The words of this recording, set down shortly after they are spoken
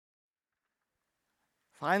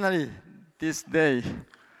Finally, this day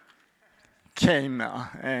came,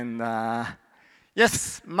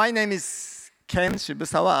 yes, my name is Ken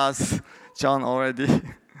Shibusawa, as John already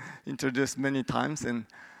introduced many times, and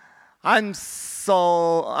I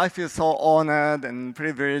feel so honored and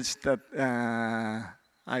privileged that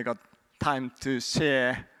I got time to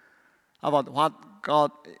share about what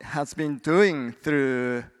God has been doing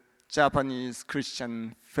through Japanese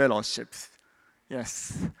Christian fellowships.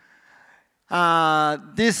 Yes.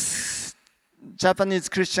 This Japanese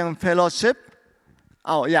Christian fellowship,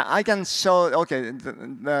 I can show,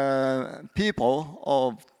 the people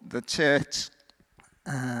of the church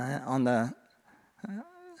on the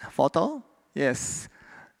photo. Yes.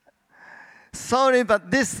 Sorry,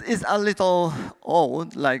 but this is a little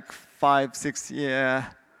old, like 5-6 years.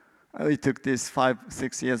 We took this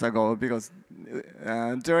 5-6 years ago because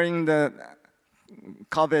during the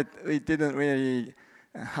COVID, we didn't really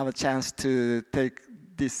have a chance to take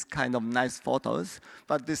this kind of nice photos.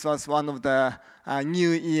 But this was one of the New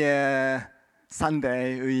Year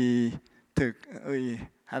Sunday we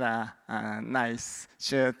had a nice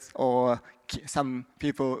shirt, or some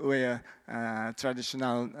people wear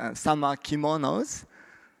traditional summer kimonos.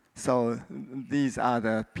 So these are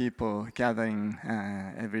the people gathering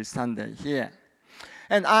every Sunday here.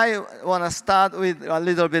 And I want to start with a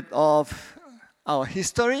little bit of our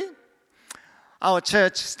history. Our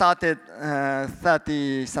church started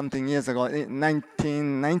 30-something years ago, in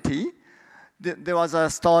 1990. There was a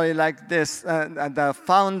story like this. The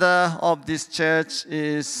founder of this church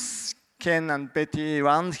is Ken and Betty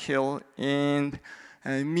Roundhill in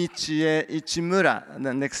Michie Ichimura.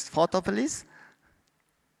 The next photo, please.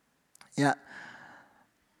 Yeah.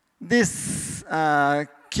 This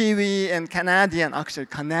Kiwi and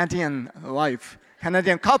Canadian wife,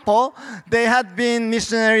 Canadian couple, they had been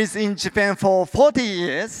missionaries in Japan for 40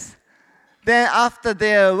 years. Then after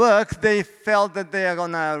their work, they felt that they are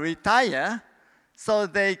going to retire. So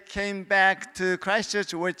they came back to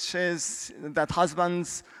Christchurch, which is that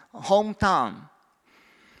husband's hometown.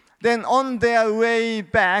 Then on their way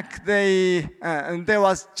back, there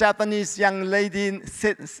was Japanese young lady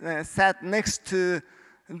sat next to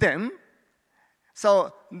them.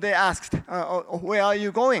 So they asked, where are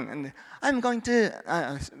you going? And I'm going to,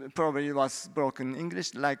 probably it was broken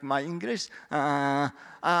English, like my English. I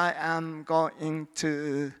am going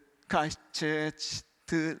to Christchurch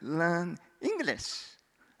to learn English.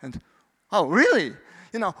 And, oh, really?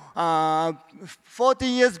 40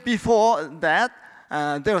 years before that,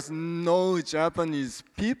 there was no Japanese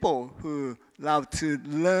people who loved to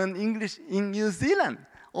learn English in New Zealand.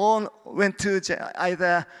 All went to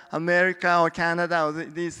either America or Canada or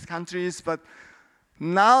these countries, but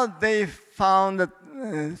now they found that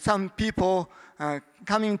some people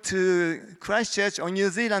coming to Christchurch or New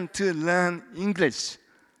Zealand to learn English.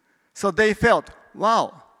 So they felt,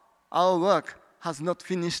 wow, our work has not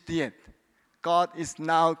finished yet. God is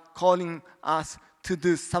now calling us to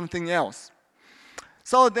do something else.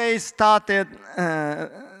 So they started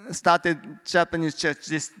Japanese church,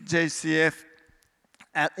 this JCF,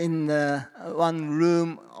 in one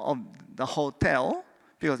room of the hotel,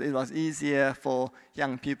 because it was easier for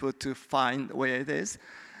young people to find where it is,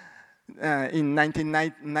 in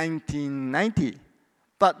 1990.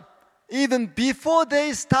 But even before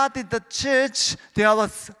they started the church, there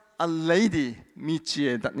was a lady, Michie,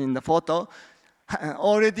 in the photo,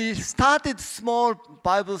 already started small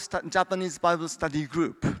Japanese Bible study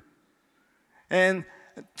group. And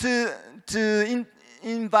to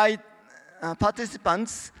invite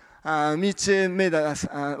participants, Michie made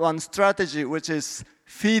one strategy, which is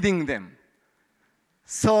feeding them.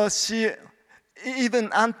 So she, even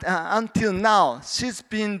until now, she's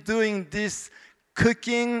been doing this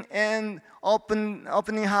cooking and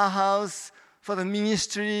opening her house for the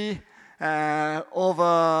ministry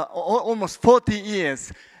over almost 40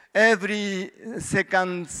 years, every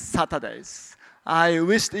second Saturdays. I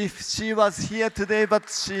wished if she was here today, but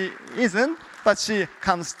she isn't. But she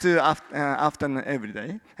comes to afternoon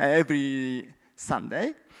every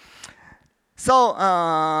Sunday. So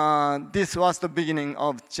this was the beginning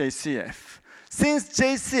of JCF. Since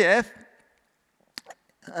JCF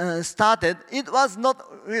started, it was not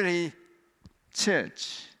really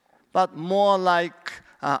church, but more like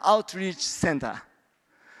outreach center,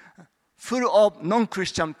 full of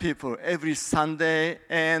non-Christian people every Sunday,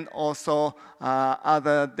 and also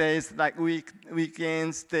other days like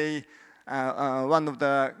weekends. One of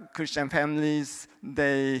the Christian families,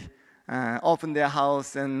 they opened their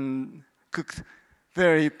house and cooked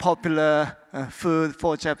very popular food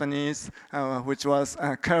for Japanese, which was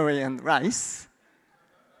curry and rice.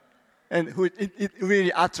 and it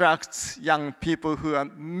really attracts young people who are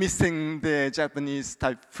missing the Japanese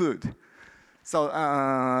type food. So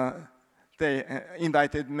they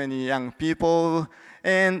invited many young people,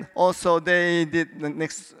 and also they did the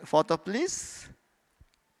next photo, please.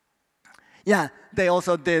 Yeah, they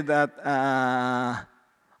also did that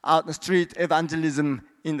out the street evangelism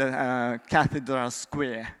in the cathedral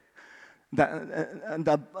square.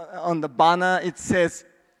 On the banner it says,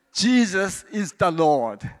 "Jesus is the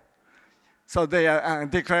Lord." So they are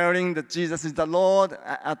declaring that Jesus is the Lord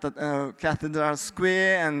at the cathedral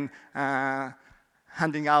square and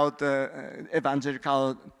handing out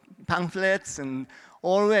evangelical pamphlets, and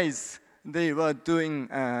always they were doing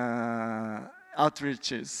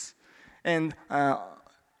outreaches. And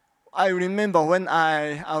I remember when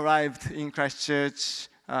I arrived in Christchurch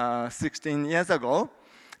 16 years ago,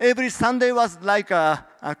 every Sunday was like a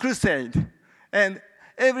crusade. And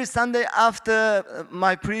every Sunday after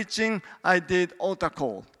my preaching, I did altar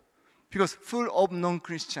call, because full of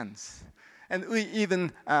non-Christians. And we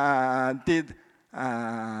even did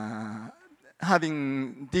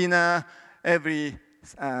having dinner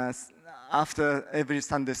after every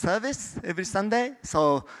Sunday service, every Sunday.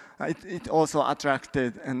 So it also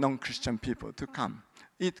attracted non-Christian people to come.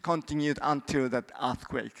 It continued until that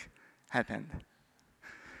earthquake happened.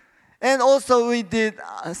 And also we did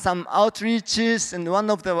some outreaches, and one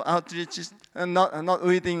of the outreaches, not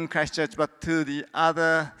within Christchurch, but to the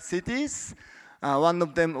other cities. One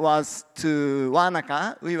of them was to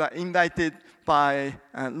Wanaka. We were invited by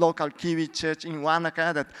a local Kiwi church in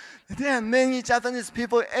Wanaka that there are many Japanese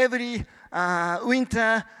people every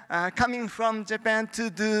winter coming from Japan to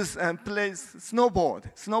do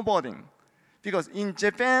snowboarding. Because in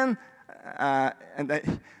Japan,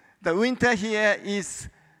 the winter here is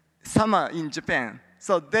summer in Japan.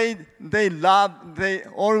 So they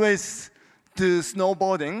always do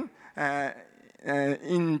snowboarding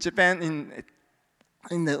in Japan,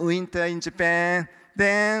 in the winter in Japan.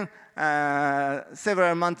 Then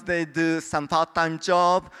several months they do some part-time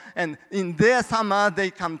job, and in their summer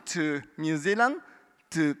they come to New Zealand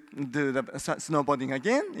to do the snowboarding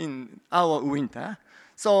again in our winter.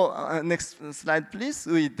 So next slide, please.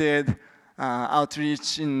 We did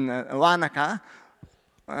outreach in Wanaka.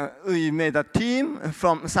 We made a team,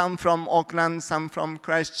 some from Auckland, some from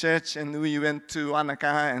Christchurch, and we went to Wanaka.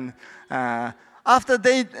 And after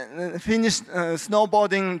they finished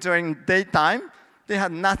snowboarding during daytime, they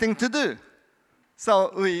had nothing to do.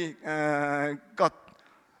 So we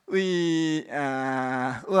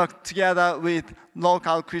worked together with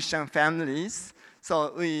local Christian families.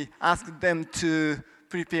 So we asked them to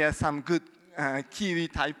prepare some good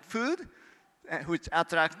Kiwi-type food, which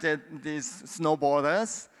attracted these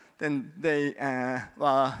snowboarders. Then they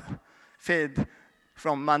were fed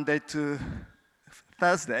from Monday to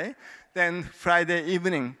Thursday. Then Friday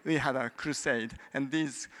evening, we had a crusade. And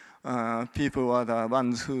these people were the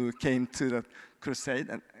ones who came to the crusade,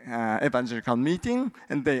 evangelical meeting,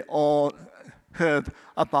 and they all heard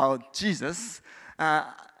about Jesus.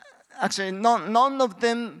 Actually, none of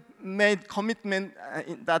them made commitment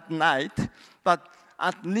that night, but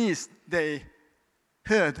at least they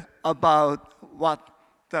heard about what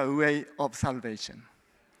the way of salvation,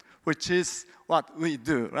 which is what we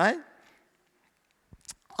do, right?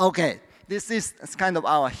 Okay, this is kind of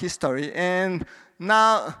our history, and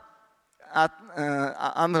now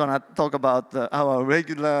I'm going to talk about our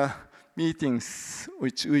regular meetings,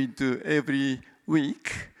 which we do every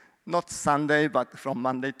week, not Sunday, but from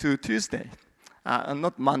Monday to Tuesday.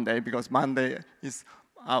 Not Monday, because Monday is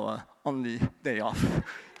our only day off.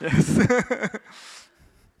 Yes.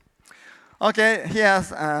 Okay,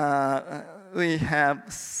 here's, we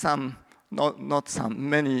have some, not some,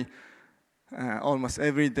 many, almost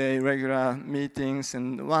everyday regular meetings,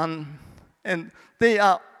 and they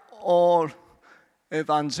are all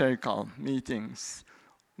evangelical meetings.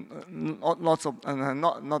 Not lots of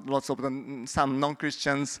them. Some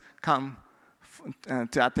non-Christians come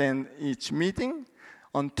to attend each meeting.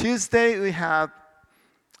 On Tuesday, we have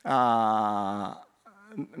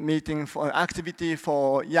meeting for activity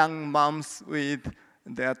for young moms with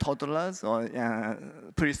their toddlers or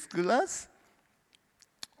preschoolers.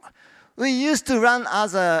 We used to run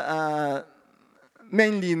as a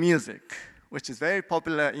mainly music, which is very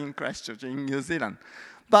popular in Christchurch in New Zealand.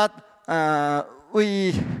 But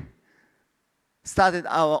we started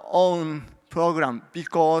our own program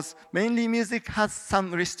because mainly music has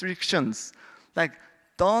some restrictions, like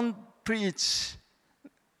don't preach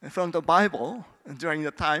from the Bible during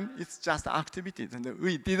the time. It's just activities, and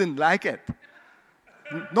we didn't like it.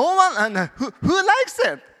 No one, and who likes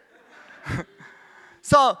it?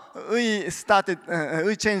 So we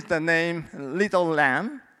changed the name Little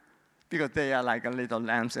Lamb, because they are like a little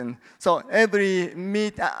lambs. And so every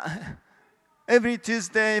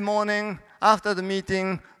Tuesday morning after the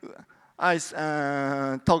meeting, I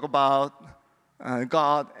talk about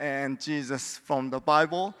God and Jesus from the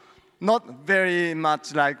Bible. Not very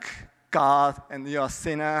much like God and you're a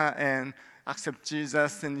sinner and accept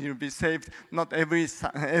Jesus and you'll be saved. Not every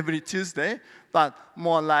Tuesday, but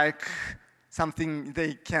more like something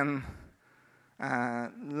they can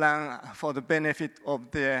learn for the benefit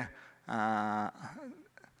of their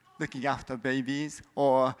looking after babies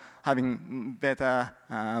or having better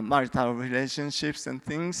marital relationships and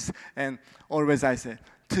things. And always I say,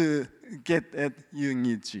 to get it, you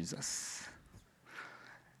need Jesus.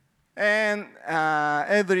 And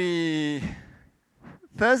every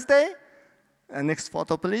Thursday, next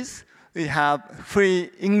photo please, we have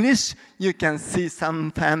free English. You can see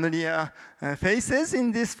some familiar faces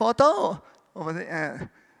in this photo. Over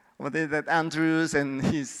there that Andrews and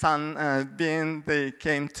his son Ben, they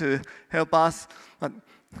came to help us. But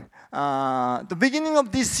the beginning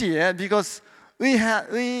of this year, because we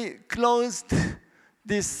closed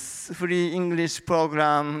this free English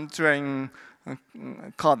program during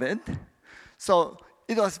COVID, so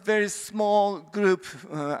it was very small group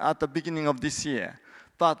at the beginning of this year.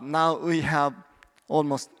 But now we have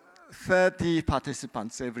almost 30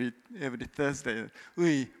 participants every Thursday.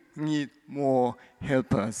 We need more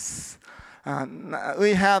helpers.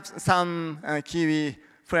 We have some Kiwi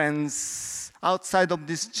friends outside of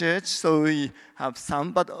this church, so we have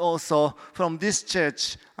some, but also from this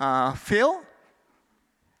church, Phil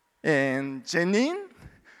and Janine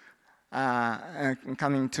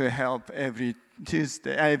coming to help every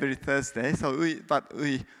Thursday. So we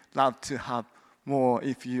love to have more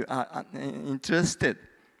if you are interested.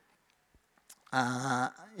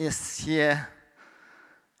 Yes, here.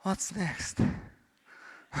 What's next?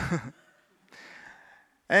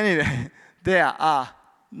 Anyway, there are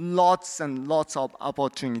lots and lots of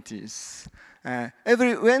opportunities.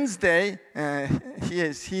 Every Wednesday,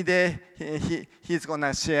 he's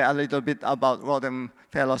gonna share a little bit about Rodham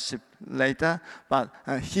Fellowship later, but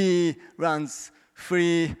he runs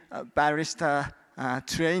free barrister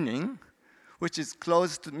training, which is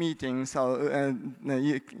closed meeting, so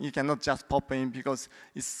you cannot just pop in because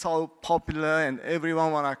it's so popular and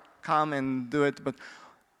everyone wanna come and do it, but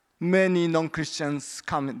many non-Christians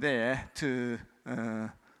come there to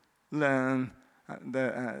learn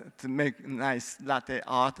to make nice latte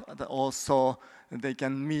art, but also they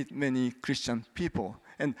can meet many Christian people.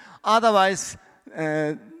 And otherwise,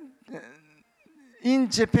 in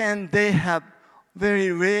Japan, they have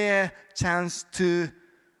very rare chance to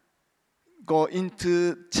go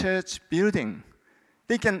into church building.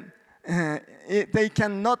 They cannot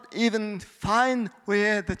even find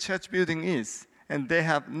where the church building is, and they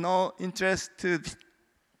have no interest to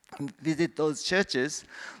visit those churches.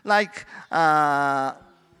 Like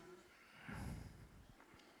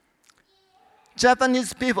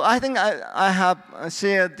Japanese people, I think I have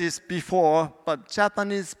shared this before, but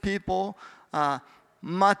Japanese people are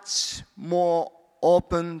much more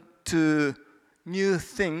open to new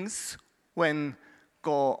things when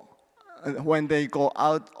they go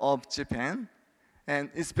out of Japan, and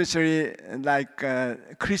especially like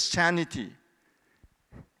Christianity.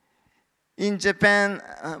 In Japan,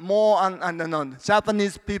 more and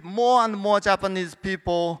more Japanese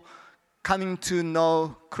people coming to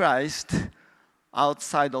know Christ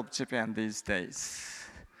outside of Japan these days.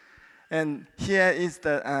 And here is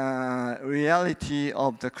the reality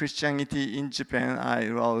of the Christianity in Japan. I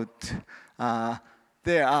wrote,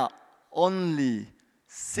 there are only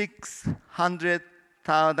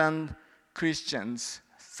 600,000 Christians.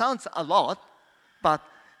 Sounds a lot, but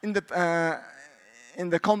in the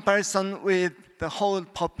comparison with the whole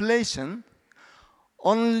population,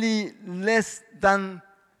 only less than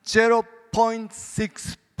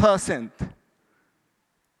 0.6%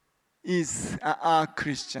 are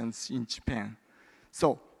Christians in Japan.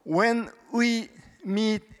 So when we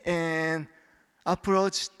meet and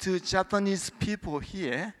approach to Japanese people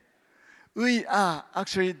here, we are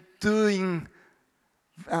actually doing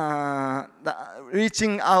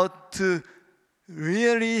reaching out to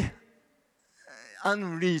really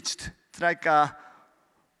unreached, like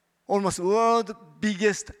almost world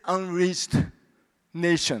biggest unreached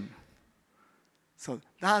nation. So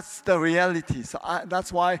that's the reality. So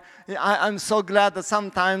that's why I'm so glad that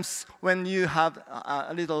sometimes when you have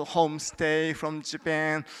a little homestay from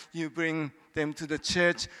Japan, you bring them to the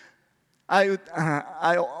church. I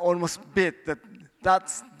almost bet that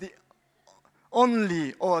that's the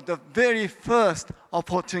only or the very first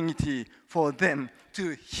opportunity for them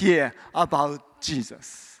to hear about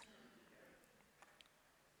Jesus.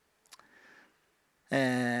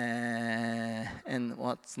 And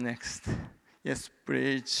what's next? Yes,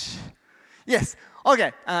 bridge. Yes,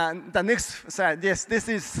 okay, the next slide. Yes, this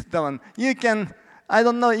is the one. You can, I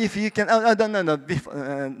don't know if you can, no, before,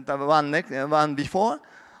 the one before.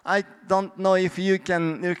 I don't know if you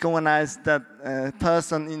can recognize that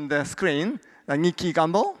person in the screen, Nikki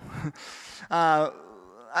Gamble.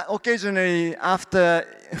 Occasionally, after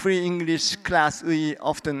free English class, we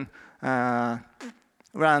often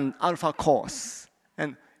ran Alpha course.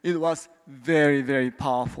 And it was very, very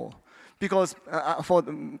powerful. Because for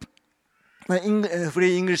the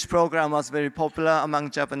free English program was very popular among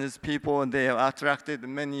Japanese people. They attracted,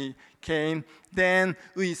 many came. Then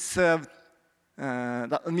we served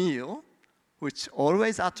the meal, which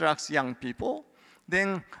always attracts young people.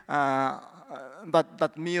 Then, but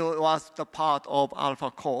that meal was the part of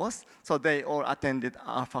Alpha course, so they all attended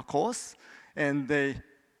Alpha course, and they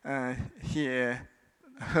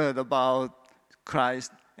heard about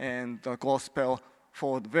Christ and the gospel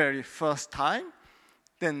for the very first time.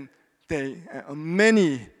 Then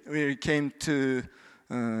many really came to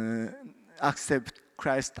accept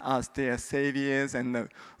Christ as their saviors, and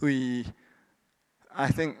I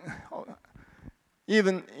think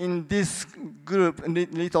even in this group,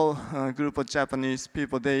 little group of Japanese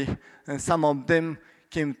people, some of them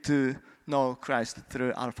came to know Christ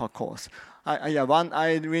through Alpha course.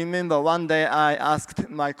 I remember one day I asked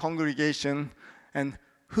my congregation, and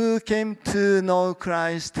who came to know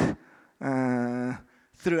Christ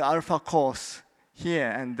through Alpha course here?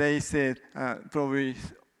 And they said probably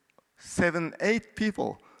 7, 8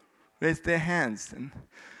 people raised their hands. And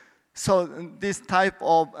so this type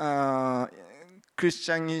of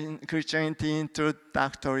Christianity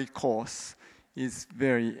introductory course is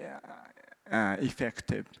very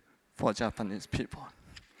effective for Japanese people.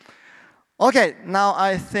 Okay, now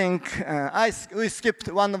I think we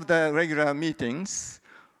skipped one of the regular meetings,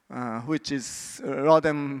 which is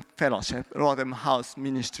Rodham Fellowship, Rodham House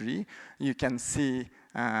Ministry. You can see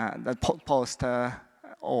the poster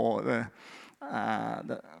or the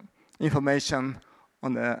information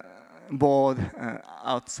on the board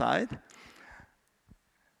outside.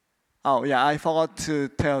 Oh yeah, I forgot to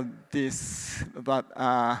tell this, but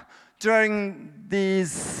during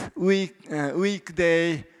these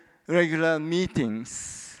weekday regular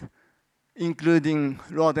meetings, including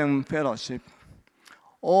Rodham Fellowship,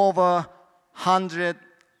 over 100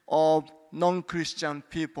 of non-Christian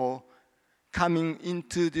people coming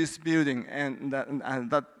into this building, and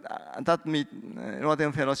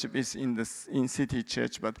Rodham Fellowship is in City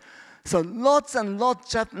Church, but so lots and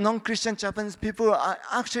lots of non-Christian Japanese people are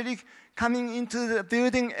actually coming into the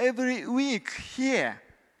building every week here.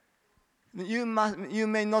 You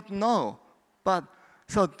may not know, but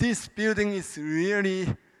so this building is really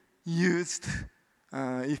used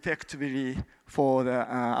effectively for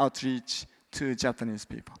the outreach to Japanese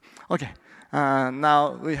people. Okay,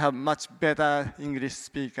 now we have much better English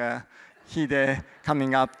speaker, Hide,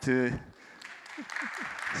 coming up to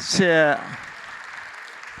share.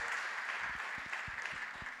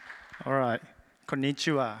 All right,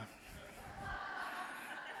 konnichiwa.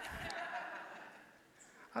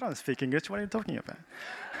 I don't speak English, what are you talking about?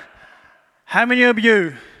 How many of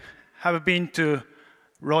you have been to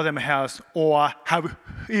Rodham House or have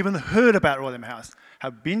even heard about Rodham House?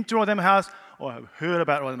 Have been to Rodham House or have heard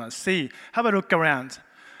about Rodham House? See, have a look around.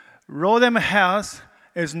 Rodham House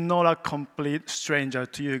is not a complete stranger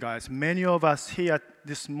to you guys. Many of us here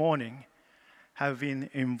this morning have been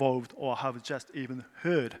involved or have just even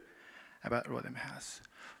heard about Rodham House.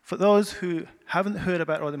 For those who haven't heard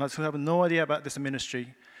about Rodham House, who have no idea about this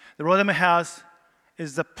ministry, the Rodham House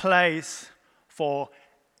is the place for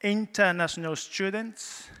international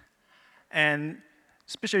students and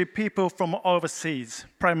especially people from overseas,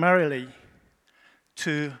 primarily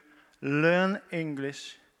to learn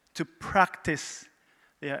English, to practice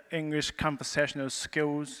their English conversational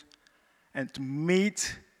skills, and to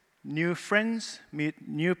meet new friends, meet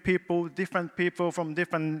new people from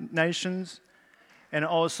different nations, and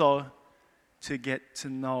also to get to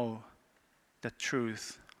know the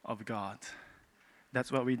truth of God.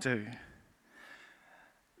 That's what we do.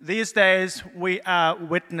 These days, we are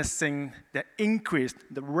witnessing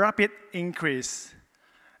the rapid increase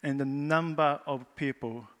in the number of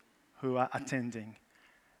people who are attending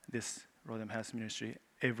this Rodham House Ministry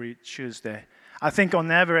every Tuesday. I think on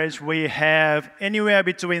average, we have anywhere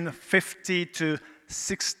between 50 to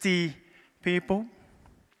 60 people,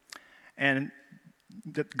 and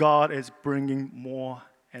that God is bringing more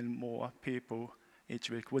and more people each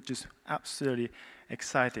week, which is absolutely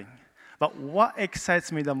exciting. But what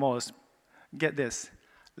excites me the most, get this,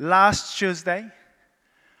 last Tuesday,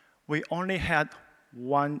 we only had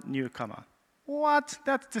one newcomer. What?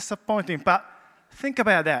 That's disappointing. But think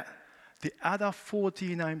about that. The other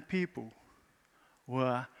 49 people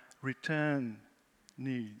were return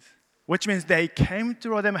needs, which means they came to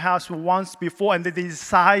Rodham House once before and they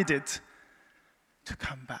decided to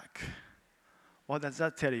come back. What does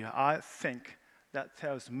that tell you? I think that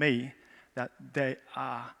tells me that they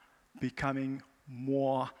are becoming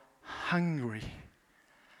more hungry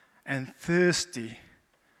and thirsty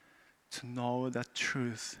to know the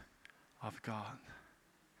truth of God.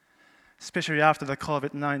 Especially after the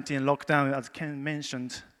COVID-19 lockdown, as Ken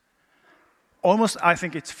mentioned, I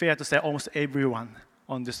think it's fair to say almost everyone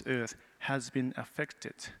on this earth has been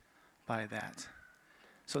affected by that.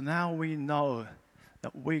 So now we know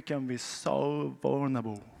that we can be so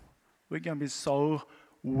vulnerable. We can be so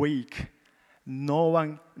weak.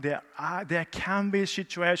 There can be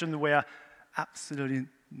situations where absolutely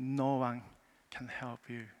no one can help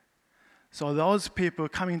you. So those people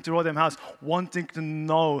coming to Rodham House wanting to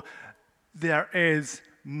know there is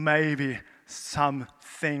maybe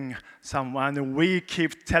something, someone, we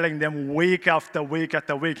keep telling them week after week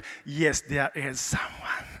after week, yes, there is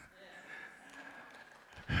someone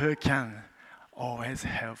who can always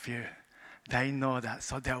help you. They know that,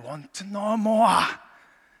 so they want to know more.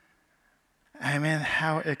 I mean,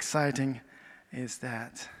 how exciting is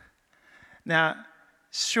that? Now,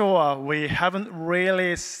 sure, we haven't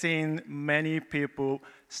really seen many people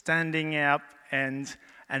standing up and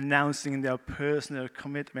announcing their personal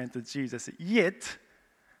commitment to Jesus yet,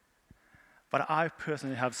 but I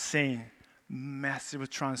personally have seen massive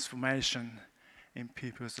transformation in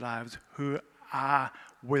people's lives who are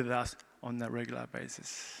with us on a regular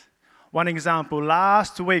basis. One example,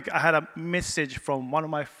 last week I had a message from one of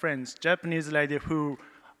my friends, Japanese lady who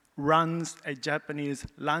runs a Japanese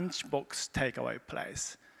lunchbox takeaway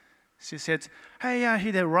place. She said, hey,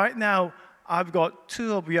 Hide, right now I've got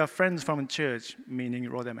 2 of your friends from church, meaning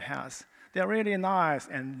Rodham House. They're really nice,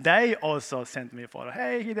 and they also sent me a photo.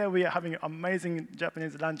 Hey, Hide, we are having amazing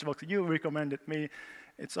Japanese lunchbox. You recommended me.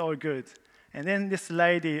 It's all good. And then this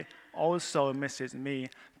lady also messaged me,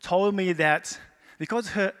 told me that because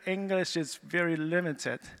her English is very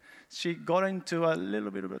limited, she got into a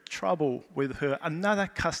little bit of trouble with another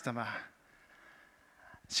customer.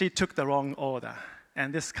 She took the wrong order,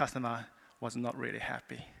 and this customer was not really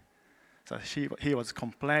happy. So he was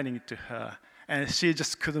complaining to her, and she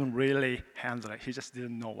just couldn't really handle it. He just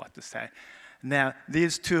didn't know what to say. Now,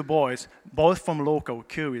 these 2 boys, both from local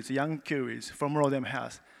Kiwis, young Kiwis from Rodham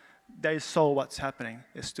House, they saw what's happening.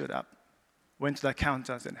 They stood up, went to the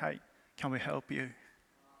counter and said, hey, can we help you?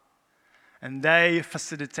 And they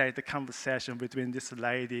facilitate the conversation between this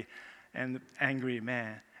lady and the angry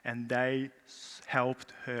man, and they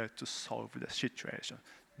helped her to solve the situation.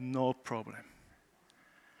 No problem.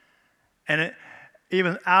 And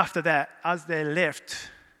even after that, as they left,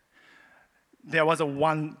 there was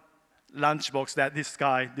one lunchbox that this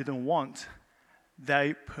guy didn't want.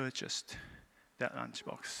 They purchased that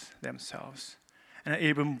lunchbox themselves and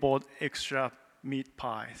even bought extra meat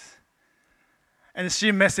pies. And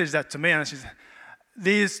she messaged that to me, and she said,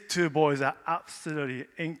 these 2 boys are absolutely,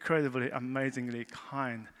 incredibly, amazingly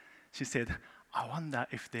kind. She said, I wonder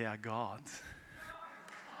if they are gods.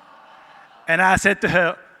 And I said to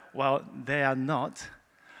her, well, they are not,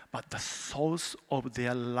 but the source of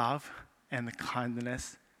their love and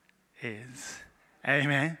kindness is.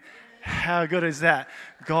 Amen. How good is that?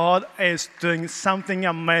 God is doing something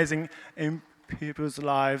amazing in people's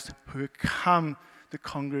lives who come to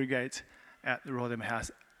congregate at the Rodham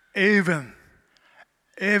House. Even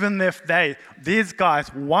if these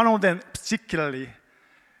guys, one of them particularly,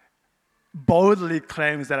 boldly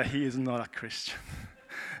claims that he is not a Christian.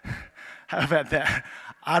 How about that?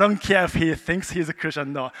 I don't care if he thinks he's a Christian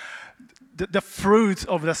or not. The fruit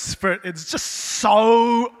of the Spirit is just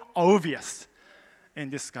so obvious in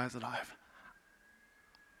this guy's life.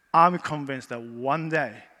 I'm convinced that one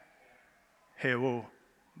day he will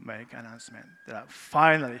make an announcement that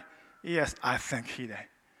finally, yes, I think he did.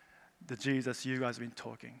 The Jesus you guys have been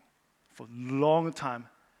talking for a long time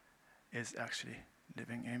is actually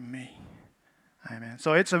living in me. Amen.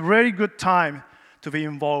 So it's a very good time to be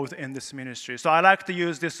involved in this ministry. So I'd like to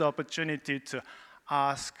use this opportunity to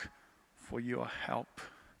ask for your help.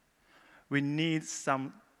 We need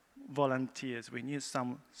some volunteers. We need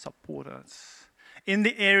some supporters. In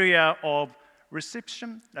the area of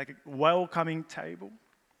reception, like a welcoming table,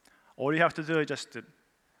 all you have to do is just to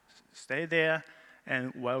stay there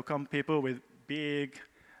and welcome people with big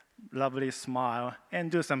lovely smile,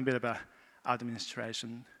 and do some bit of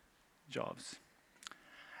administration jobs.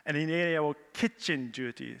 And in the area of kitchen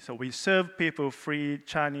duty, so we serve people free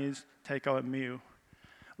Chinese takeout meal.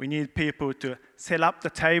 We need people to set up the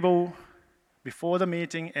table before the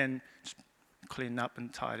meeting and clean up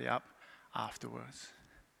and tidy up afterwards.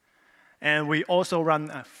 And we also run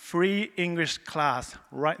a free English class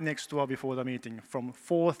right next door before the meeting from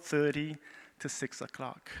 4:30 to 6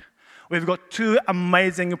 o'clock. We've got 2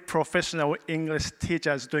 amazing professional English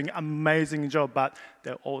teachers doing an amazing job, but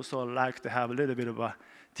they also like to have a little bit of a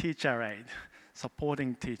teacher aid,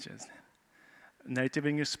 supporting teachers. Native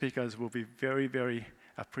English speakers will be very, very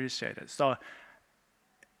appreciated. So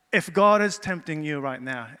if God is tempting you right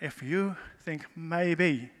now, if you think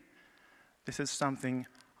maybe this is something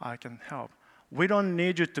I can help, we don't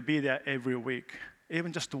need you to be there every week.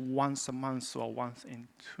 Even just once a month or once in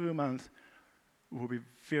 2 months will be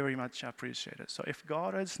very much appreciated. So if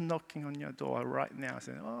God is knocking on your door right now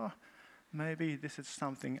saying, oh, maybe this is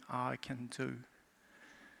something I can do,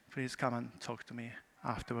 please come and talk to me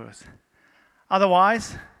afterwards.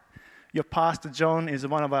 Otherwise, your Pastor John is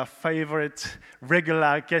one of our favorite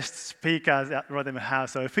regular guest speakers at Rodham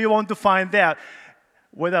House. So if you want to find out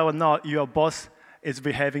whether or not your boss is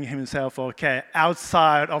behaving himself okay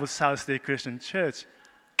outside of South City Christian Church,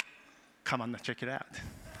 come on and check it out.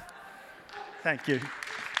 Thank you.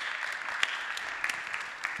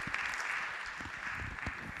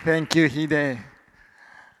 Thank you, Hide.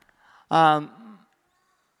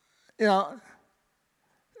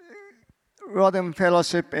 Rodham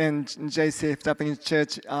Fellowship and JCF Japanese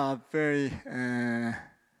Church are very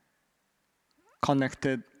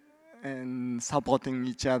connected and supporting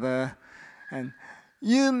each other. And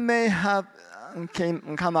you may have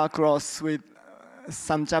come across with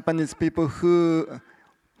some Japanese people who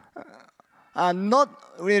are not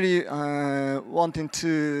really wanting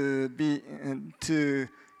to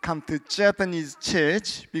come to Japanese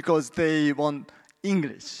church because they want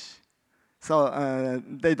English. So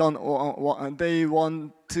they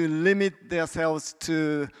want to limit themselves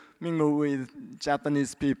to mingle with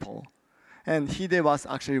Japanese people. And Hide was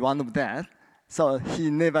actually one of that. So he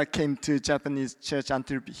never came to Japanese church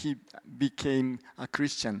until he became a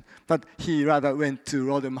Christian. But he rather went to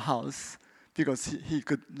Rodham House because he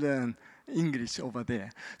could learn English over there.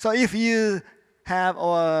 So if you have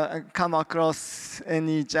or come across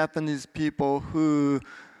any Japanese people who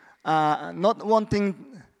are not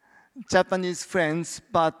wanting Japanese friends,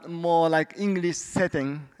 but more like English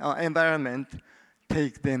setting or environment,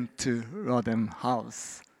 take them to Rodham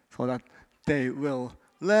House so that they will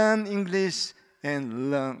learn English and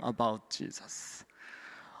learn about Jesus.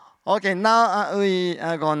 Okay, now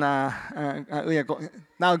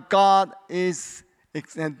now God is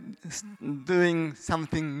doing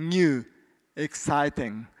something new,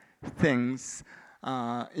 exciting things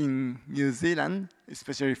in New Zealand,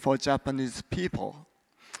 especially for Japanese people.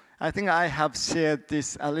 I think I have shared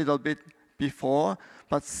this a little bit before,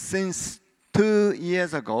 but since 2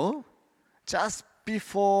 years ago, just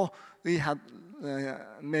before we had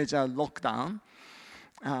major lockdown,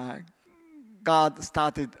 God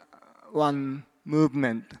started one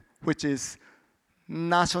movement, which is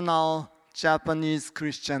National Japanese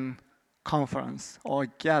Christian Conference or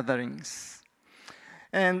gatherings.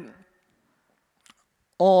 And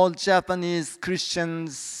all Japanese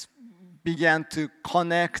Christians began to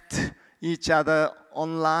connect each other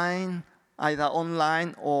online, either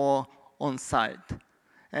online or on site.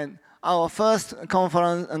 And our first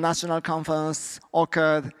conference, national conference,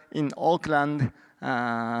 occurred in Auckland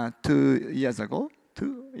 2 years ago.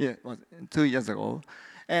 2 years ago.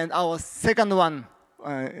 And our second one,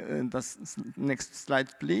 the next slide,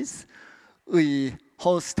 please. We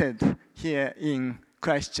hosted here in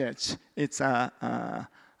Christchurch. It's a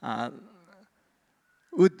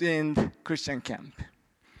Wood End Christian Camp.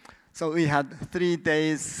 So we had 3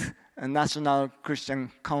 days National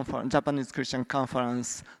Christian Conference, Japanese Christian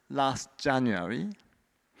Conference last January.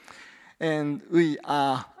 And we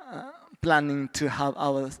are planning to have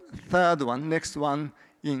our third one, next one,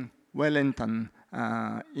 in Wellington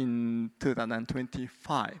in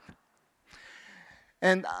 2025.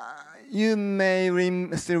 And you may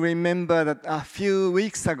still remember that a few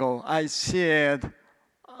weeks ago, I shared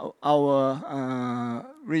our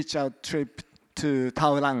reach out trip to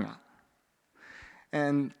Tauranga.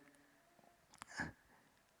 And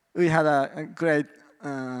we had a great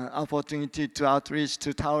opportunity to outreach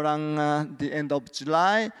to Tauranga the end of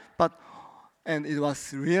July, and it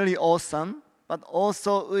was really awesome. But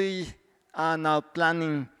also we are now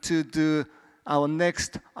planning to do our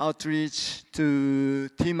next outreach to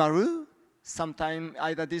Timaru sometime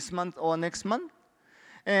either this month or next month.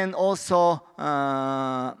 And also,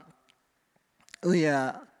 we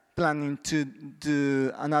are planning to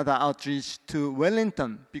do another outreach to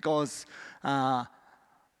Wellington because 1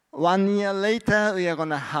 year later we are going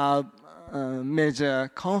to have a major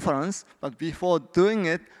conference. But before doing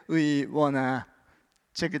it, we want to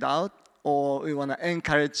check it out, or we want to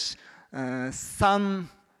encourage some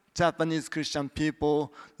Japanese Christian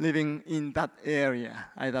people living in that area,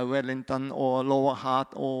 either Wellington or Lower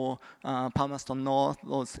Hutt or Palmerston North,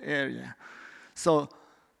 those areas. So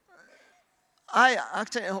I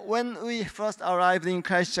actually, when we first arrived in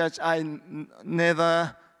Christchurch, I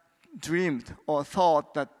never dreamed or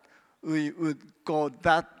thought that we would go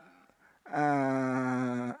that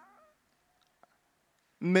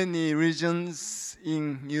many regions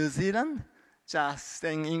in New Zealand, just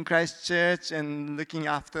staying in Christchurch and looking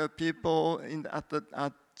after people at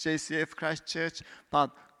JCF Christchurch.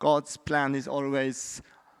 But God's plan is always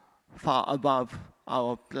far above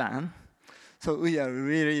our plan. So we are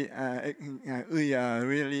really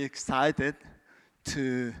excited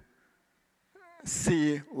to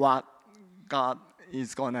see what God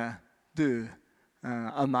is gonna do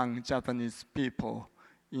among Japanese people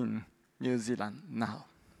in New Zealand now.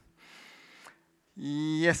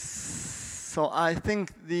 Yes, so I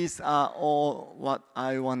think these are all what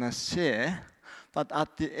I want to share. But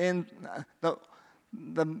at the end,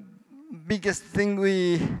 the biggest thing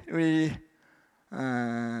we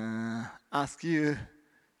ask you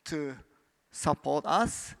to support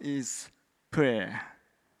us is prayer.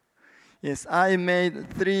 Yes, I made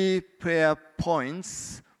 3 prayer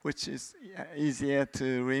points, which is easier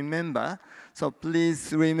to remember. So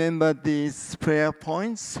please remember these prayer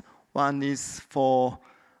points. One is for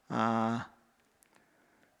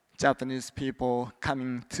Japanese people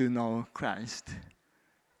coming to know Christ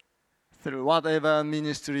through whatever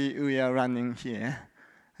ministry we are running here.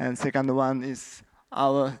 And second one is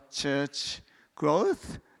our church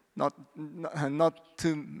growth, not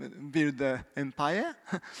to build the empire,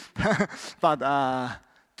 but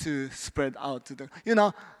to spread out to the,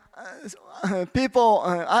 people.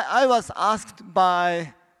 I was asked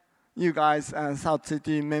by you guys, South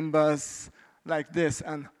City members, like this,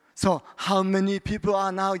 and so how many people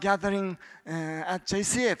are now gathering at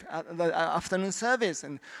JCF at the afternoon service?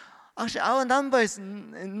 And actually, our number is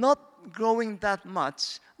not growing that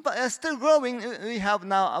much, but still growing. We have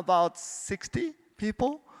now about 60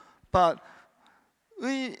 people, but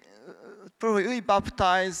we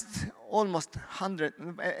baptized almost 100,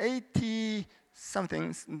 80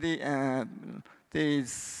 something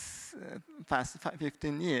these past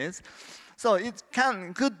 15 years. So it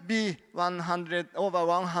could be 100, over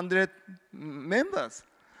 100 members,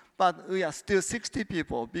 but we are still 60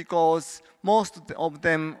 people because most of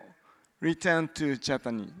them returned to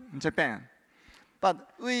Japan.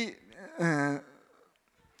 But we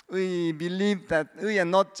believe that we are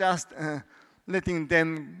not just letting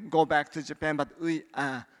them go back to Japan, but we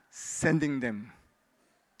are sending them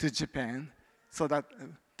to Japan so that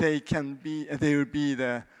they will be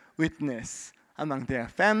the witness among their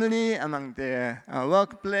family, among their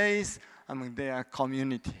workplace, among their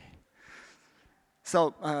community.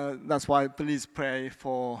 So that's why please pray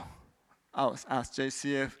for us as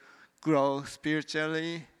JCF grow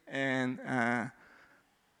spiritually and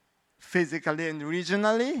physically and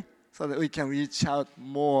regionally, so that we can reach out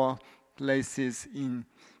more places in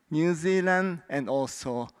New Zealand and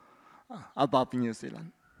also above New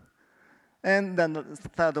Zealand. And then the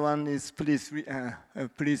third one is please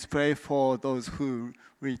pray for those who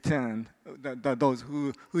returned, those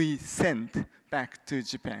who we sent back to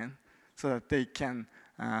Japan, so that they can.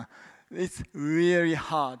 It's really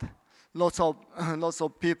hard. Lots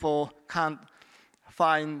of people can't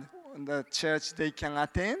find the church they can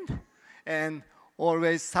attend, and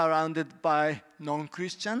always surrounded by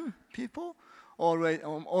non-Christian people.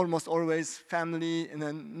 Almost always family,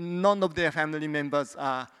 and none of their family members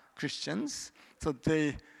are Christians, so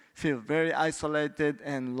they feel very isolated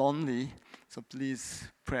and lonely. So please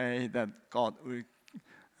pray that God would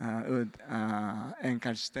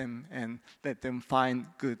encourage them and let them find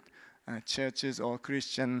good churches or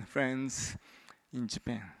Christian friends in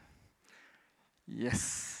Japan. Yes.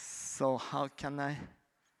 So how can I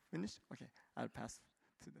finish? Okay, I'll pass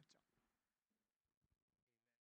to the.